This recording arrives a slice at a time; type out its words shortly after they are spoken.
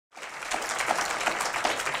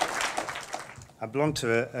I belong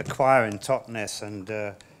to a choir in Totnes, and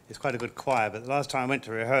it's quite a good choir, but the last time I went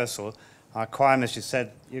to rehearsal, our choir mistress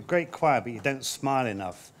said, "You're a great choir, but you don't smile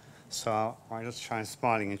enough." So I'll just try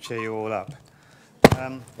smiling and cheer you all up.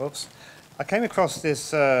 Oops. I came across this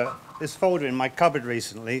folder in my cupboard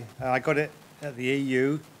recently. I got it at the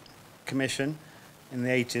EU Commission in the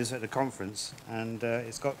 80s at a conference, and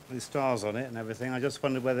it's got the stars on it and everything. I just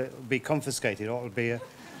wondered whether it would be confiscated or it would be a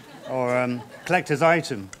collector's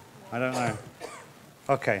item. I don't know.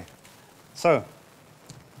 Okay, so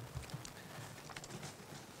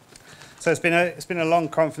it's been a long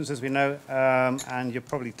conference, as we know, and you're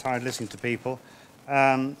probably tired listening to people.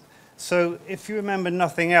 So if you remember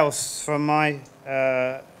nothing else from my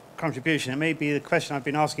contribution, it may be the question I've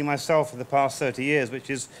been asking myself for the past 30 years, which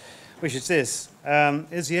is this: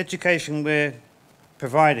 is the education we're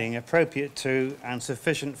providing appropriate to and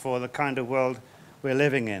sufficient for the kind of world we're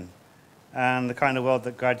living in, and the kind of world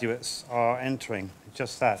that graduates are entering?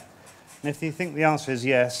 Just that. And if you think the answer is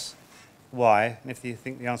yes, why? And if you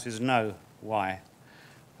think the answer is no, why?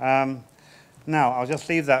 Now, I'll just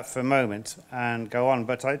leave that for a moment and go on,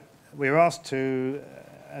 but we were asked to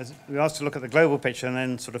look at the global picture and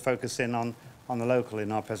then sort of focus in on the local in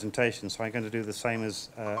our presentation, so I'm going to do the same as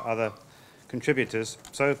other contributors.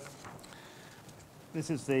 So this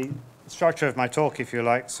is the structure of my talk, if you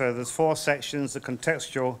like. So there's 4 sections: the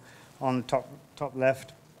contextual on the top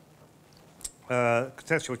left,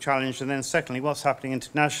 contextual challenge, and then secondly, what's happening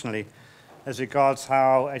internationally as regards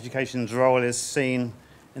how education's role is seen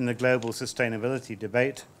in the global sustainability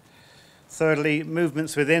debate. Thirdly,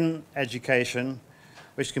 movements within education,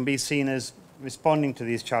 which can be seen as responding to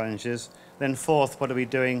these challenges. Then fourth, what are we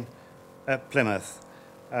doing at Plymouth,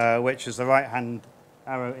 which, as the right-hand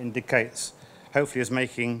arrow indicates, hopefully is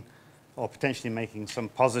making, or potentially making, some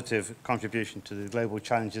positive contribution to the global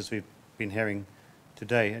challenges we've been hearing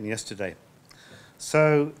today and yesterday.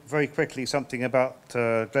 So, very quickly, something about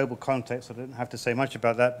global context. I don't have to say much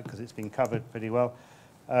about that because it's been covered pretty well.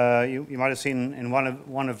 You might have seen in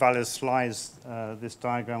one of Valor's slides this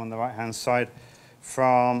diagram on the right-hand side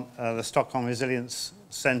from the Stockholm Resilience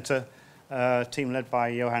Centre, a team led by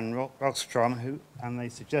Johan Rockstrom, and they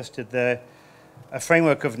suggested there a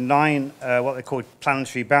framework of 9 what they called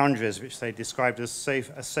planetary boundaries, which they described as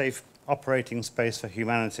a safe operating space for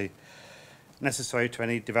humanity, necessary to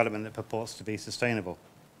any development that purports to be sustainable.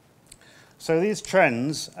 So these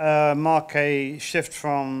trends mark a shift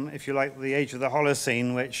from, if you like, the age of the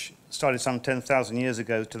Holocene, which started some 10,000 years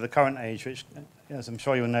ago, to the current age, which, as I'm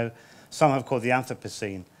sure you'll know, some have called the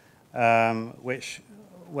Anthropocene,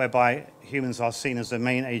 whereby humans are seen as the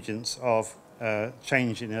main agents of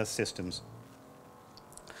change in Earth systems.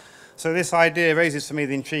 So this idea raises for me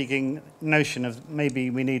the intriguing notion of maybe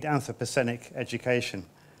we need anthropocenic education.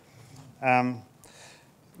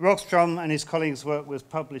 Rockstrom and his colleagues' work was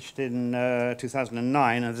published in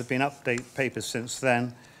 2009, and there have been update papers since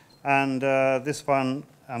then. And this one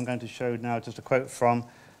I'm going to show now, just a quote from,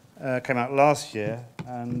 came out last year.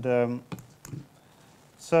 And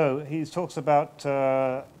so he talks about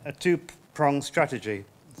a 2-pronged strategy.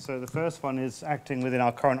 So the first one is acting within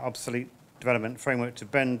our current obsolete development framework to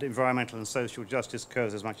bend environmental and social justice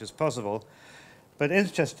curves as much as possible. But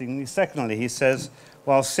interestingly, secondly, he says,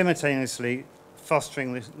 while simultaneously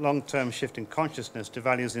fostering this long-term shift in consciousness to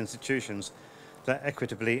values and institutions that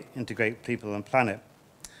equitably integrate people and planet.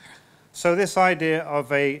 So this idea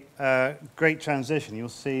of a great transition, you'll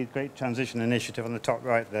see Great Transition Initiative on the top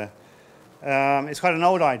right there. It's quite an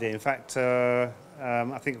old idea. In fact, I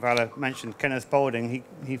think Valor mentioned Kenneth Boulding.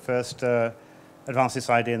 He first advanced this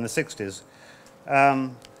idea in the 60s.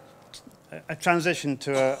 A transition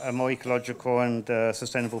to a more ecological and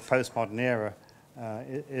sustainable postmodern era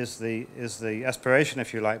is the aspiration,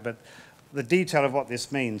 if you like, but the detail of what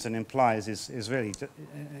this means and implies is really,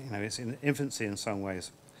 it's in infancy in some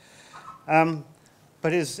ways.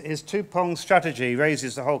 But his 2-pronged strategy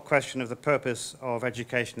raises the whole question of the purpose of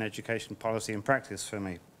education policy and practice for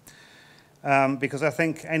me. Because I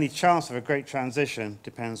think any chance of a great transition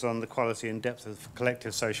depends on the quality and depth of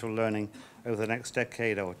collective social learning over the next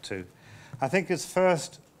decade or two. I think his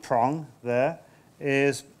first prong there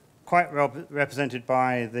is quite well represented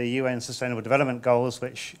by the UN Sustainable Development Goals,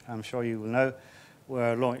 which I'm sure you will know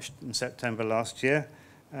were launched in September last year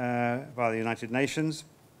by the United Nations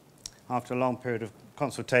after a long period of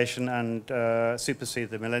consultation and supersede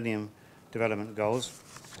the Millennium Development Goals.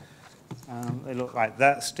 They look like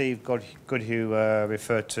that. Steve Goodhue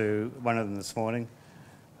referred to one of them this morning.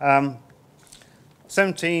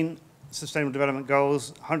 17 Sustainable Development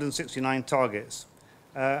Goals, 169 targets.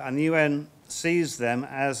 And the UN sees them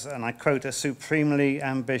as, and I quote, a supremely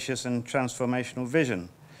ambitious and transformational vision.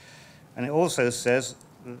 And it also says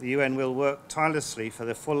that the UN will work tirelessly for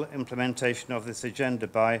the full implementation of this agenda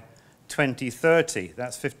by 2030.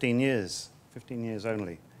 That's 15 years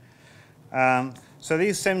only. So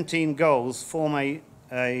these 17 goals form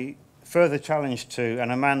a further challenge to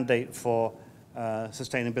and a mandate for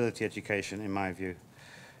sustainability education, in my view.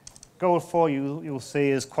 Goal 4, you'll see,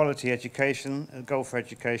 is quality education, a goal for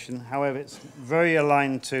education. However, it's very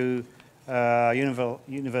aligned to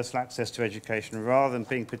universal access to education rather than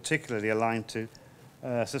being particularly aligned to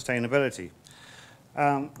sustainability.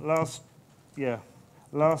 Last year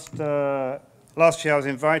I was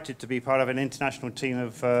invited to be part of an international team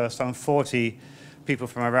of some 40 people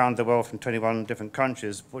from around the world from 21 different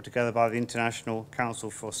countries put together by the International Council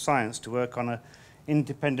for Science to work on an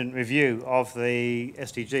independent review of the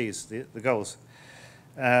SDGs, the goals.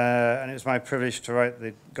 And it was my privilege to write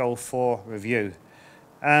the Goal 4 review.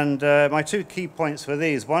 And my two key points were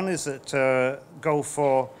these. One is that Goal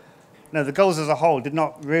 4, the goals as a whole did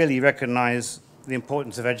not really recognize the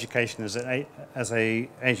importance of education as an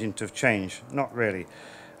agent of change, not really.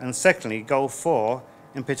 And secondly, Goal 4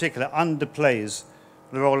 in particular underplays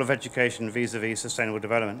the role of education vis-à-vis sustainable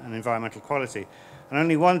development and environmental quality. And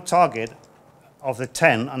only one target of the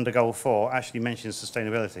 10 under Goal 4 actually mentions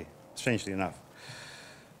sustainability, strangely enough.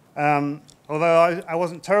 Although I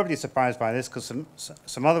wasn't terribly surprised by this, because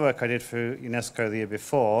some other work I did for UNESCO the year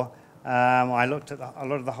before, I looked at a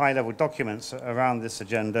lot of the high-level documents around this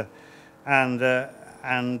agenda,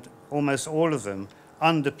 and almost all of them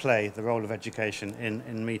underplay the role of education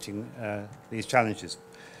in meeting these challenges,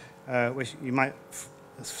 which you might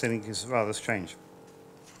think is rather strange.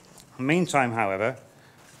 Meantime, however,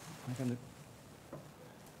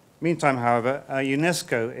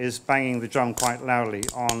 UNESCO is banging the drum quite loudly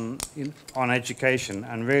on education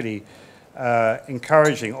and really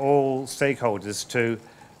encouraging all stakeholders to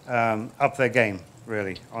up their game,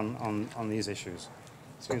 really, on these issues.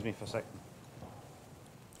 Excuse me for a second.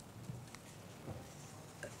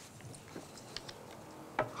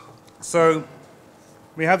 So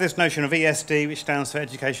we have this notion of ESD, which stands for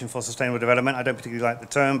Education for Sustainable Development. I don't particularly like the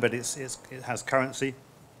term, but it has currency.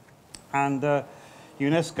 And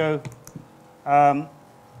UNESCO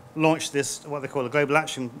launched this, what they call the Global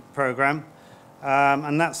Action Programme,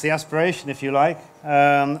 and that's the aspiration, if you like.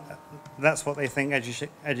 That's what they think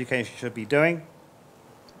education should be doing.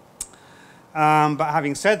 But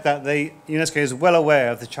having said that, the UNESCO is well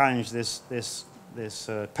aware of the challenge this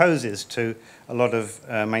poses to a lot of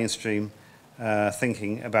mainstream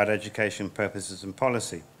thinking about education purposes and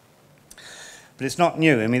policy. But it's not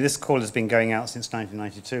new. I mean, this call has been going out since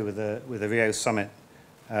 1992 with the Rio Summit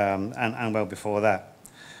and well before that.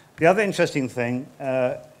 The other interesting thing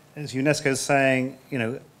is UNESCO saying,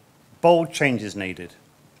 bold change is needed.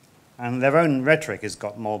 And their own rhetoric has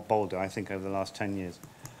got more bolder, I think, over the last 10 years.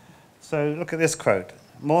 So look at this quote.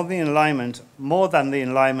 More than the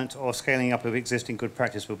alignment or scaling up of existing good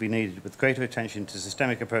practice will be needed, with greater attention to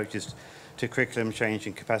systemic approaches to curriculum change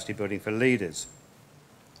and capacity building for leaders.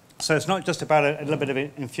 So it's not just about a little bit of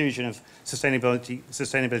infusion of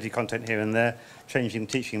sustainability content here and there, changing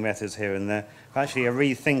teaching methods here and there, but actually a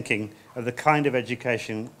rethinking of the kind of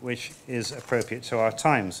education which is appropriate to our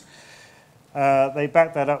times. They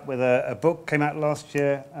backed that up with a book came out last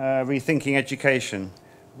year, Rethinking Education,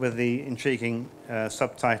 with the intriguing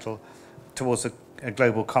subtitle, Towards a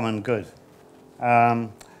Global Common Good,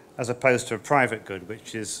 as opposed to a private good,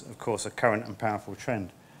 which is, of course, a current and powerful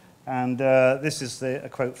trend. And this is a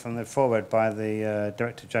quote from the foreword by the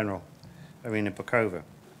Director General, Irina Bokova.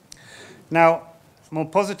 Now, more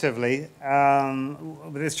positively,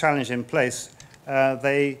 with this challenge in place,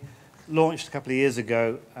 they launched a couple of years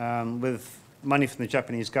ago with money from the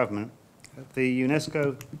Japanese government, the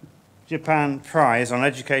UNESCO Japan Prize on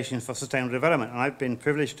Education for Sustainable Development. And I've been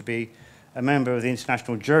privileged to be a member of the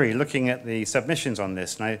international jury looking at the submissions on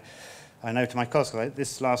this. And I know to my cost,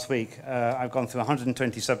 this last week, I've gone through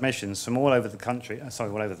 120 submissions from all over the country,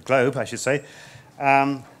 all over the globe, I should say.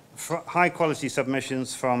 High-quality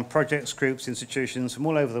submissions from projects, groups, institutions from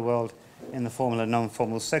all over the world in the formal and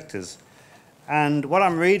non-formal sectors. And what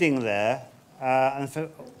I'm reading there, and for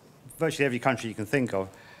virtually every country you can think of,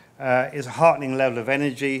 is a heartening level of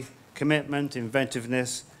energy, commitment,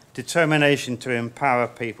 inventiveness, determination to empower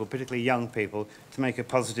people, particularly young people, to make a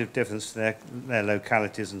positive difference to their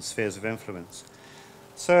localities and spheres of influence.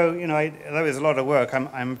 So, although there's a lot of work,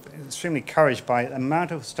 I'm extremely encouraged by the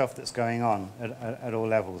amount of stuff that's going on at all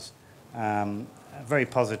levels. Very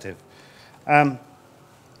positive. The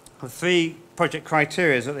 3 project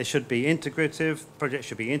criteria is that they should be integrative. Projects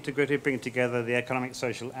should be integrative, bring together the economic,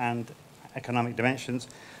 social, and economic dimensions.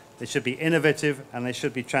 They should be innovative, and they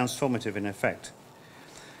should be transformative in effect.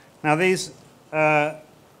 Now these, the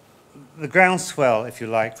groundswell, if you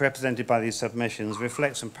like, represented by these submissions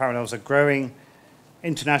reflects and parallels a growing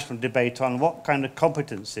international debate on what kind of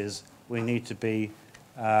competencies we need to be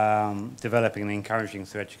developing and encouraging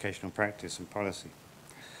through educational practice and policy.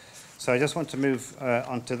 So I just want to move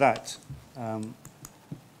on to that.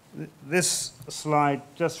 This slide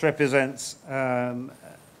just represents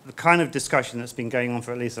the kind of discussion that's been going on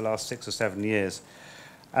for at least the last 6 or 7 years.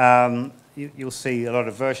 You'll see a lot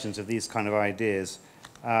of versions of these kind of ideas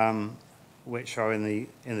which are in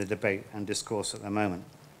the debate and discourse at the moment.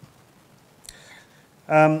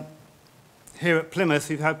 Here at Plymouth,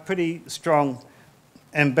 we've had pretty strong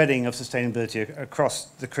embedding of sustainability across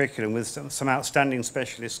the curriculum with some outstanding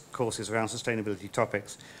specialist courses around sustainability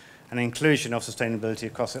topics and inclusion of sustainability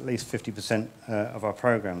across at least 50% of our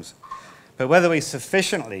programs. But whether we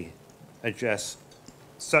sufficiently address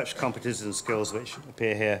such competencies and skills which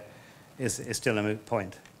appear here is still a moot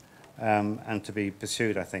point and to be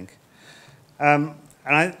pursued, I think.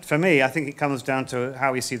 For me, I think it comes down to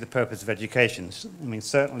how we see the purpose of education. I mean,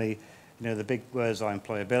 certainly, you know, the big words are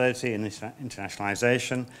employability and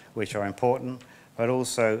internationalization, which are important, but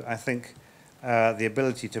also I think the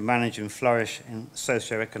ability to manage and flourish in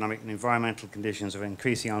socio-economic and environmental conditions of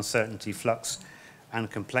increasing uncertainty, flux,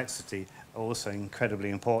 and complexity are also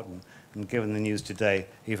incredibly important, and given the news today,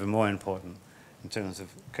 even more important in terms of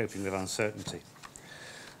coping with uncertainty.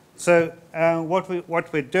 So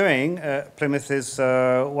what we're doing at Plymouth is,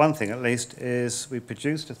 one thing at least, is we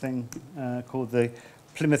produced a thing called the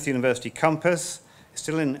Plymouth University Compass. It's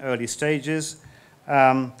still in early stages.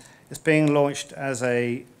 It's being launched as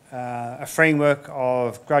a framework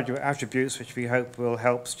of graduate attributes which we hope will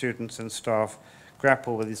help students and staff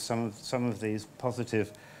grapple with some of these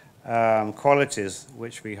positive qualities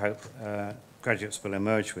which we hope graduates will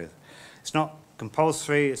emerge with. It's not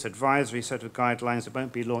compulsory, it's advisory set of guidelines. It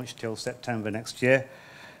won't be launched till September next year.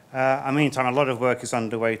 In the meantime, a lot of work is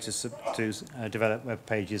underway to develop web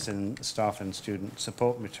pages and staff and student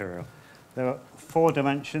support material. There are 4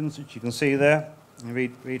 dimensions which you can see there.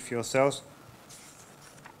 Read for yourselves.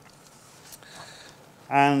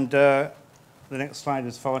 And the next slide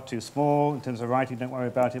is far too small in terms of writing, don't worry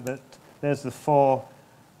about it, but there's the 4,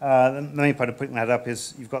 the main part of putting that up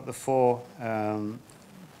is you've got the 4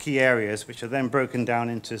 key areas which are then broken down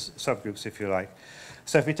into subgroups, if you like.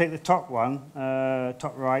 So if we take the top one,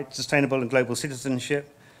 top right, sustainable and global citizenship,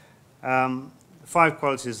 5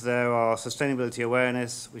 qualities there are sustainability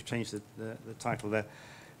awareness, we've changed the title there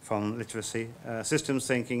from literacy, systems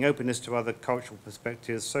thinking, openness to other cultural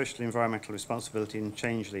perspectives, social environmental responsibility, and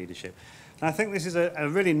change leadership. And I think this is a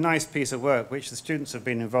really nice piece of work which the students have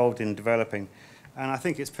been involved in developing, and I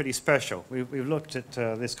think it's pretty special. We've looked at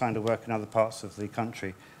this kind of work in other parts of the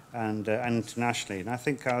country and internationally, and I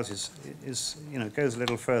think ours is you know, goes a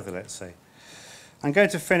little further, let's say. I'm going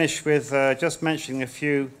to finish with just mentioning a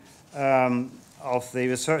few of the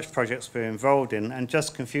research projects we're involved in, and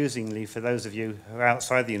just confusingly for those of you who are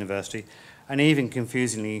outside the university, and even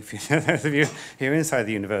confusingly for those of you who are inside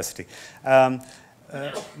the university.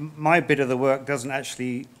 My bit of the work doesn't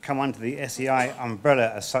actually come under the SEI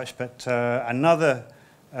umbrella as such, but another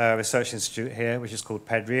research institute here, which is called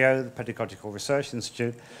PEDRIO, the Pedagogical Research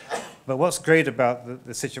Institute. But what's great about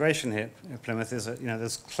the situation here at Plymouth is that, you know,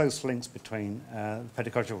 there's close links between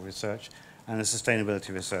pedagogical research and the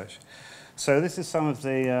sustainability research. So this is some of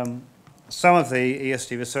the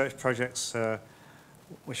ESD research projects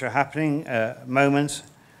which are happening at the moment.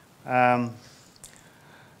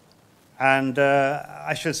 And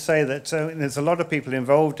I should say that there's a lot of people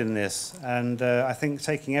involved in this, and I think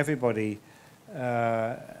taking everybody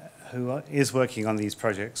who is working on these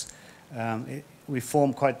projects, we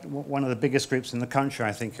form quite one of the biggest groups in the country,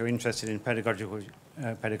 I think, who are interested in pedagogical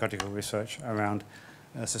research around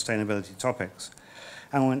sustainability topics.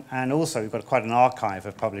 And also we've got quite an archive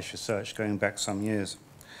of published research going back some years.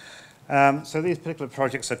 So these particular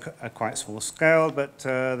projects are quite small scale, but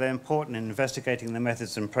they're important in investigating the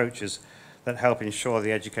methods and approaches that help ensure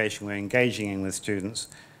the education we're engaging in with students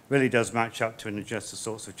really does match up to and address the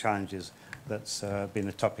sorts of challenges that's been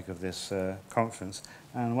the topic of this conference.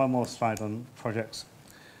 And one more slide on projects.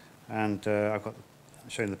 And I've got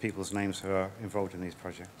showing the people's names who are involved in these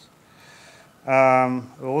projects.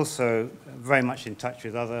 We're also very much in touch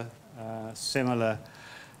with other similar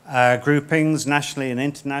groupings, nationally and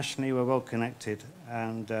internationally. We're well connected,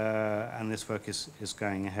 and this work is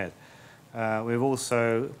going ahead. We've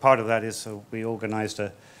also, part of that is we organised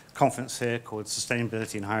a conference here called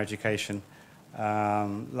Sustainability in Higher Education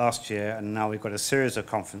last year, and now we've got a series of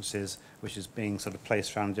conferences which is being sort of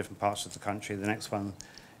placed around different parts of the country. The next one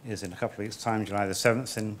is in a couple of weeks' time, July the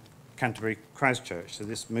 7th in Canterbury Christchurch. So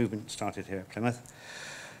this movement started here at Plymouth.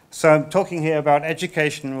 So I'm talking here about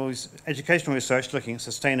educational research looking at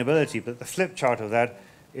sustainability, but the flip chart of that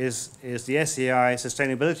is the SEI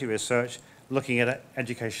sustainability research looking at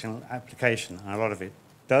educational application, and a lot of it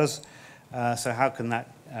does. So how can that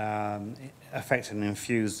affect and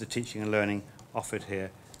infuse the teaching and learning offered here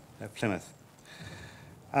at Plymouth?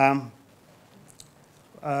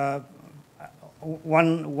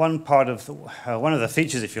 One of the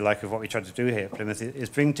features, if you like, of what we try to do here at Plymouth is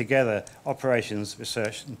bring together operations,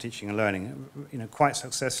 research, and teaching and learning, quite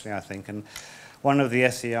successfully, I think. And one of the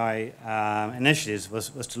SEI initiatives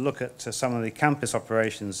was to look at some of the campus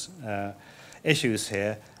operations issues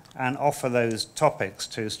here and offer those topics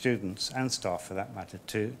to students and staff, for that matter,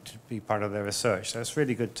 to be part of their research. So it's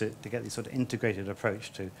really good to get this sort of integrated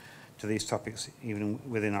approach to these topics, even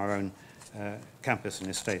within our own campus and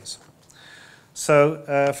estates.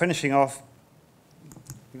 So finishing off, I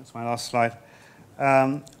think that's my last slide.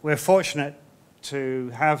 We're fortunate to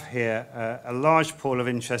have here a large pool of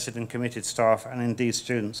interested and committed staff and indeed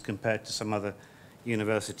students compared to some other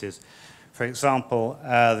universities. For example,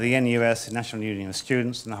 the NUS, the National Union of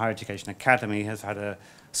Students, and the Higher Education Academy has had a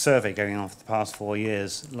survey going on for the past 4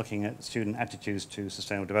 years looking at student attitudes to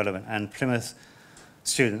sustainable development, and Plymouth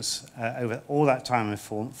students over all that time have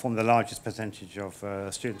formed the largest percentage of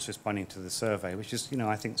students responding to the survey, which is,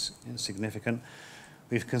 I think, significant.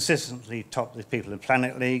 We've consistently topped the People and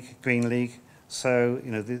Planet League, Green League, so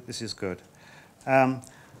this is good.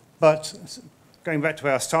 But going back to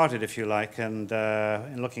where I started, if you like, and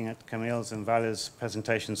in looking at Camille's and Valérie's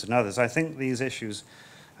presentations and others, I think these issues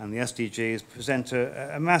and the SDGs present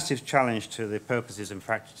a massive challenge to the purposes and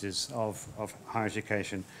practices of higher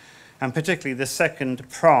education, and particularly the second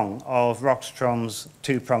prong of Rockstrom's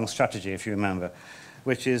two-pronged strategy, if you remember,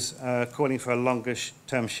 which is calling for a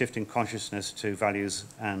longer-term shift in consciousness to values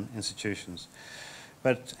and institutions.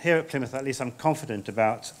 But here at Plymouth, at least I'm confident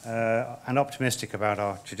about and optimistic about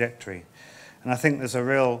our trajectory. And I think there's a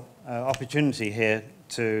real opportunity here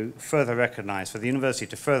to further recognise, for the university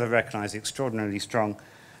to further recognise the extraordinarily strong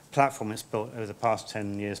platform it's built over the past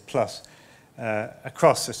 10 years plus,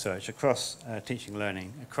 across research, across teaching and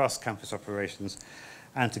learning, across campus operations,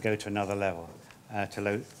 and to go to another level,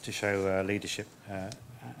 to show leadership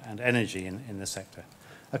and energy in the sector.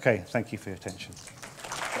 Okay, thank you for your attention.